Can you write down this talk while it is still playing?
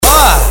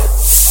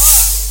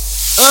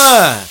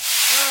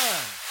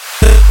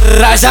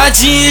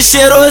Rajadinho,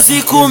 cheiroso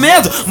e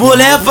comendo,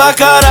 mulher pra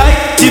caralho,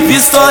 de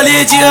pistola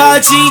e de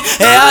radinho,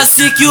 é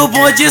assim que o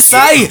bonde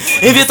sai.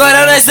 Em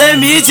Vitória nós é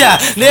mídia,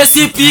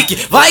 nesse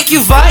pique, vai que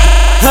vai,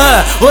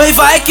 oi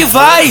vai que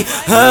vai.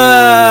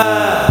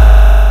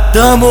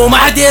 Tamo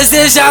mais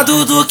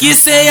desejado do que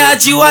senha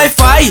de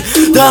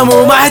Wi-Fi.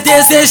 Tamo mais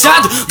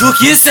desejado do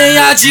que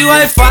senha de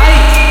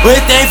Wi-Fi.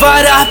 Oi, tem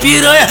várias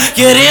piranha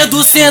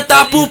querendo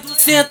sentar pro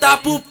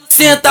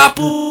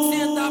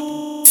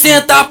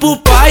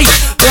pai.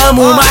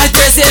 Tamo mais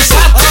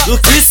desejado do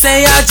que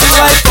senha de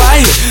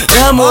Wi-Fi.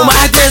 Tamo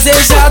mais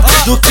desejado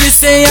do que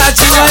senha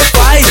de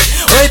Wi-Fi.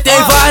 Oi,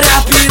 tem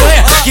várias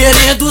piranha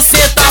querendo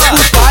sentar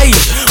pro pai.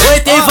 Oi,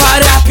 tem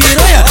várias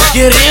piranha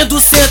querendo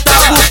sentar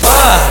pro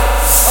pai.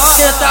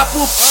 Senta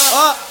pro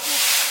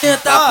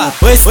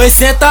oi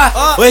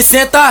senta, oi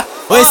senta,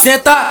 oi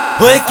senta,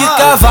 oi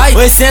quica vai,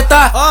 oi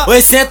senta,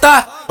 oi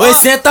senta, oi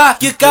senta,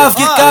 quica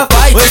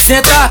vai, oi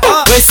senta,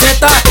 oi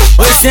senta,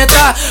 oi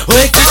senta,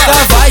 oi quica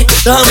vai.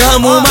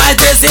 Tamo mais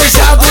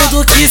desejado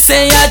do que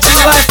senha de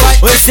Wi-Fi.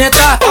 Oi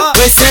senta,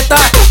 oi senta,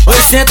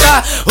 oi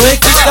senta, oi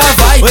quica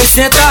vai, oi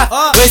senta,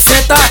 oi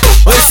senta,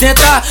 oi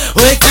senta,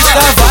 oi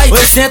quica vai,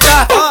 oi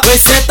senta, oi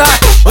senta,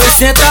 oi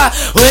senta,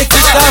 oi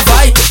quica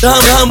vai.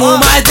 Tamo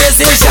mais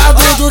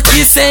desejado do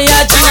que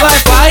senha de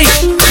Wi-Fi.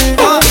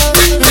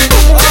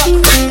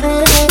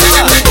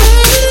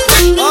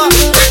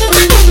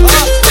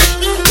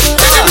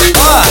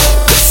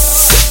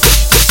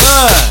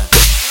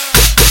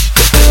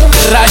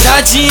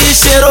 Rajadinho,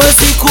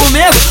 cheiroso e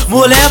comendo,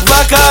 mulher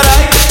pra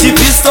caralho, de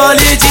pistola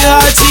e de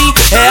radinho,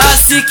 é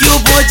assim que o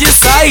bonde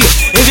sai.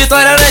 Em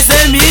Vitória nós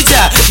é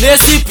mídia,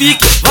 nesse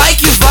pique, vai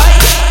que vai,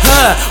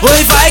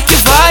 oi vai que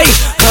vai.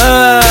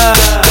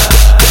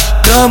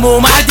 Tamo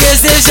mais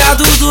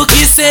desejado do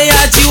que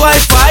senha de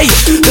Wi-Fi.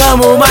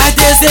 Tamo mais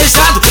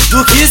desejado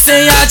do que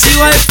senha de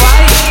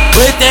Wi-Fi.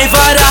 Oi, tem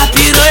várias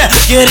piranha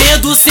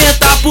querendo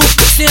sentar pro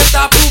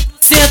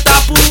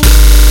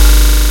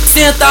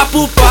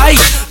pai.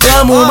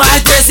 Tamo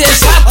mais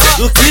desejado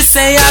do que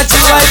senha de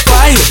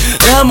Wi-Fi.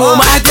 Tamo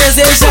mais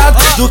desejado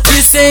do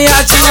que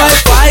senha de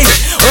Wi-Fi.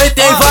 Oi,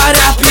 tem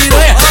várias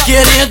piranha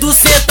querendo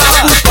sentar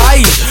pro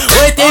pai.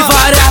 Oi, tem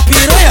várias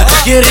piranha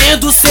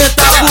querendo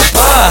sentar pro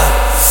pai.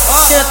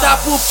 Senta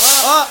pro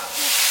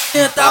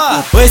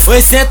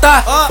oi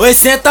senta, oi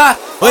senta,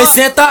 oi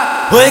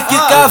senta, oi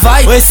quica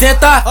vai, oi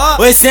senta,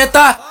 oi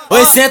senta,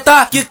 oi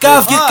senta,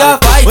 quica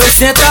vai, oi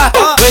senta,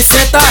 oi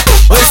senta,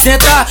 oi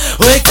senta,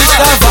 oi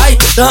quica vai.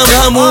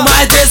 Tamo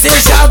mais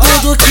desejado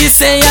do que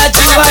senha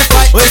de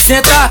Wi-Fi. Oi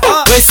senta,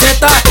 oi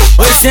senta,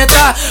 oi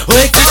senta,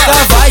 oi quica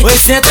vai, oi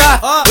senta,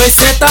 oi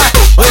senta,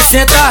 oi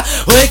senta,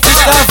 oi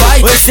quica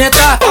vai, oi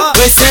senta,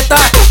 oi senta,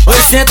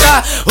 oi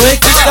senta, oi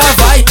quica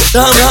vai.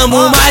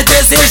 Tamo mais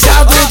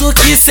desejado do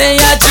que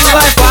senha de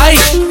Wi-Fi.